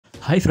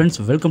Hi friends,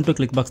 welcome to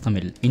Clickbox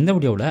Tamil. In the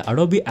video,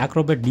 Adobe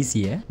Acrobat DC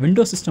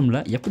Windows system la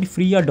eppadi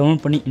free ah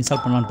download panni install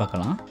pannalam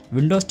paakalam.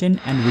 Windows 10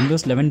 and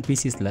Windows 11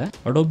 PCs la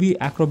Adobe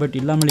Acrobat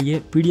illamaliye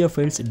PDF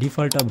files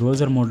default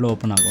browser mode la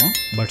open agum.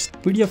 But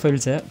PDF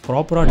files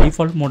proper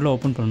default mode la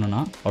open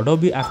pannuna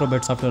Adobe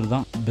Acrobat software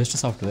தான் best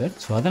software.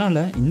 So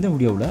அதனால இந்த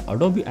வீடியோல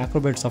Adobe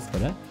Acrobat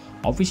software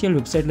official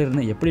website la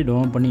irundha eppadi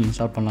download panni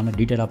install பண்ணலாம்னு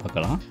டீடைலா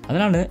பார்க்கலாம்.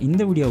 அதனால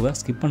இந்த வீடியோவை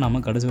skip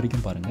பண்ணாம கடைசி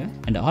வரைக்கும் பாருங்க.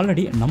 And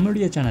already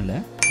நம்மளுடைய சேனல்ல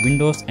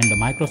Windows and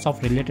Microsoft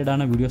related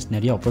ஆன வீடியோஸ்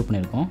நிறைய அப்லோட்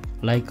பண்ணிருக்கோம்.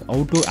 Like how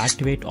to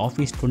activate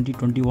Office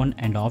 2021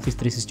 and Office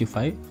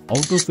 365, how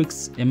to fix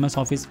MS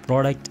Office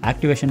product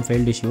activation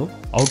failed issue,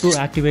 how to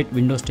activate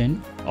Windows 10,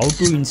 how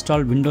to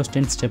install Windows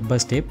 10 step by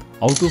step,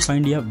 how to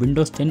find a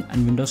Windows 10 and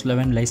Windows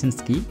 11 license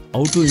key,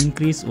 how to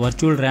increase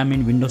virtual RAM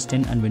in Windows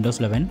 10 and Windows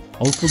 11,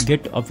 how to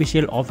get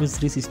official Office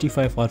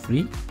 365 for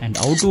free, and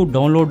how to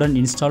download and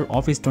install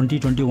Office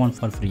 2021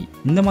 for free.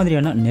 இந்த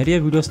மாதிரியான நிறைய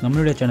videos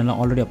நம்மளுடைய சேனல்ல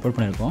already upload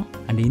பண்ணிருக்கோம்.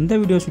 And இந்த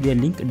videos உடைய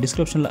link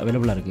டிஸ்கிரிப்ஷன்ல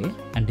அவேலபிளா இருக்கு.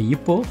 And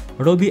இப்போ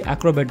Adobe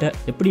Acrobat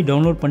எப்படி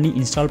டவுன்லோட் பண்ணி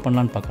இன்ஸ்டால்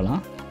பண்ணலாம்னு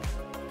பார்க்கலாம்.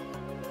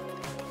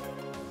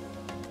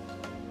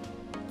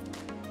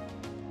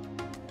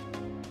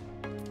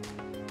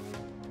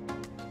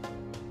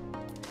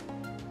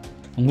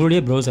 உங்களுடைய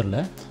browserல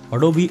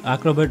Adobe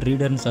Acrobat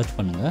Reader னு சர்ச்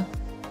பண்ணுங்க.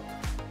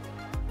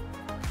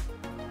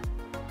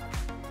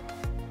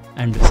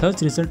 And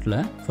search resultல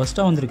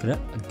ஃபர்ஸ்டா வந்திருக்கிற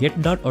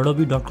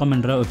get.adobe.com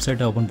என்ற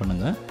வெப்சைட்டை ஓபன்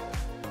பண்ணுங்க.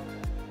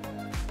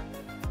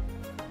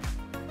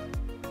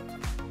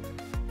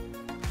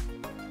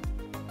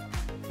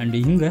 And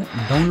இங்க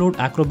download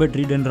Acrobat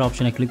Reader என்ற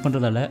ஆப்ஷனை கிளிக்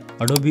பண்றதால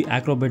Adobe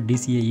Acrobat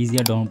DC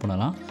ஈஸியா டவுன்லோட்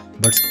பண்ணலாம்.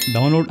 பட்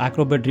download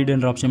Acrobat Reader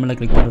என்ற ஆப்ஷன் மேல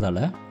click பண்றதால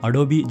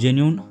Adobe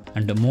Genuine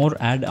and more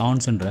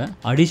add-ons என்ற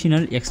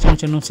additional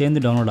extensionனும்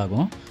சேர்ந்து டவுன்லோட்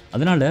ஆகும்.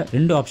 அதனால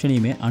ரெண்டு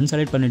ஆப்ஷனையுமே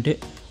அன்செலக்ட் பண்ணிட்டு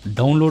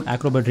download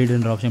Acrobat Reader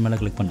என்ற ஆப்ஷன் மேல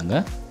கிளிக்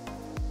பண்ணுங்க.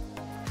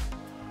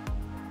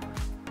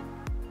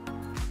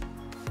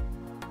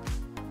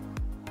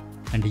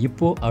 And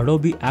இப்போ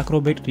Adobe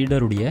Acrobat Reader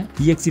உடைய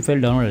exe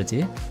ஃபைல் டவுன்லோட் ஆச்சு.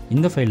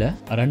 இந்த ஃபைலை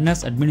run as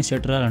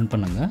administrator ரன்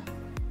பண்ணுங்க.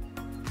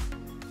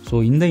 ஸோ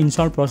இந்த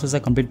இன்ஸ்டால் ப்ராசஸை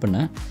கம்ப்ளீட் பண்ண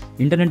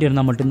இன்டர்நெட்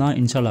இருந்தால் மட்டும்தான்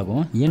இன்ஸ்டால்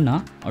ஆகும். ஏன்னா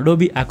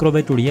Adobe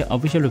Acrobat உடைய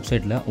அஃபிஷியல்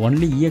வெப்சைட்டில்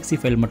ஒன்லி exe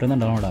ஃபைல்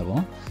மட்டும்தான் டவுன்லோட்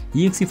ஆகும்.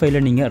 exe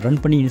ஃபைலை நீங்கள்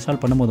ரன் பண்ணி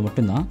இன்ஸ்டால் பண்ணும்போது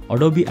மட்டும்தான்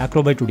Adobe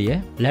Acrobat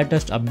உடைய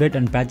latest update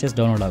and patches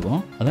download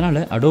ஆகும்.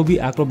 அதனால் Adobe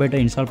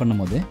Acrobat இன்ஸ்டால்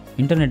பண்ணும்போது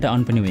இன்டர்நெட்டை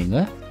ஆன் பண்ணி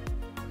வைங்க.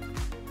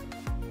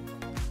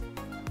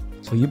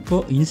 ஸோ இப்போ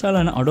இன்ஸ்டால்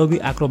ஆன Adobe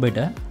Acrobat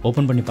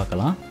ஓப்பன் பண்ணி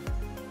பார்க்கலாம்.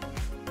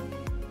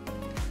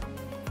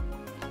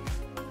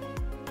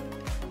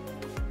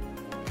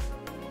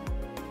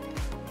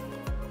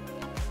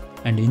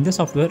 அண்ட் இந்த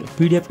சாஃப்ட்வேர்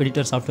PDF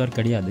எடிட்டர் சாஃப்ட்வேர்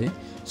கிடையாது.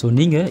 ஸோ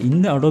நீங்கள்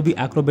இந்த Adobe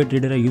Acrobat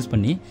Reader யூஸ்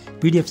பண்ணி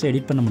PDFஸை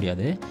எடிட் பண்ண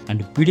முடியாது.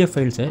 அண்ட் PDF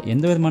ஃபைல்ஸை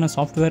எந்த விதமான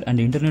சாஃப்ட்வேர்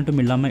அண்ட் இன்டர்நெட்டும்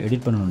இல்லாமல்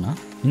எடிட் பண்ணணும்னா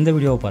இந்த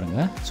வீடியோவை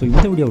பாருங்கள். ஸோ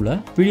இந்த வீடியோவில்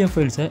PDF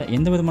ஃபைல்ஸை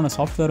எந்த விதமான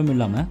சாஃப்ட்வேரும்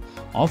இல்லாமல்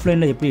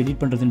ஆஃப்லைனில் எப்படி எடிட்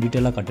பண்ணுறதுன்னு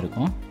டீட்டெயிலாக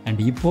காட்டியிருக்கோம்.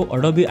 அண்ட் இப்போது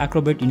Adobe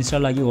Acrobat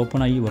இன்ஸ்டால் ஆகி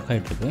ஓப்பன் ஆகி ஒர்க்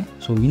ஆகிட்டு இருக்கு.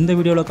 ஸோ இந்த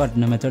வீடியோவில்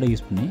காட்டின மெத்தடை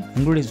யூஸ் பண்ணி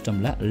உங்களுடைய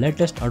சிஸ்டமில்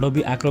latest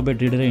Adobe Acrobat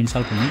Reader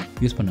install பண்ணி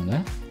யூஸ்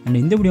பண்ணுங்கள். அண்ட்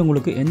இந்த வீடியோ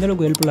உங்களுக்கு எந்த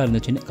அளவுக்கு ஹெல்ப்ஃபுல்லாக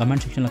இருந்துச்சுன்னு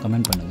கமெண்ட் செக்ஷனில்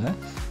கமெண்ட் பண்ணுங்கள்.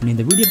 அண்ட்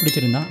இந்த வீடியோ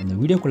பிடிச்சிருந்தா இந்த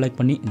வீடியோக்கு லைக்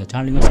பண்ணி இந்த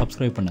சேனலையும்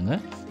சப்ஸ்கிரைப்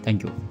பண்ணுங்கள்.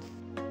 தேங்க்யூ.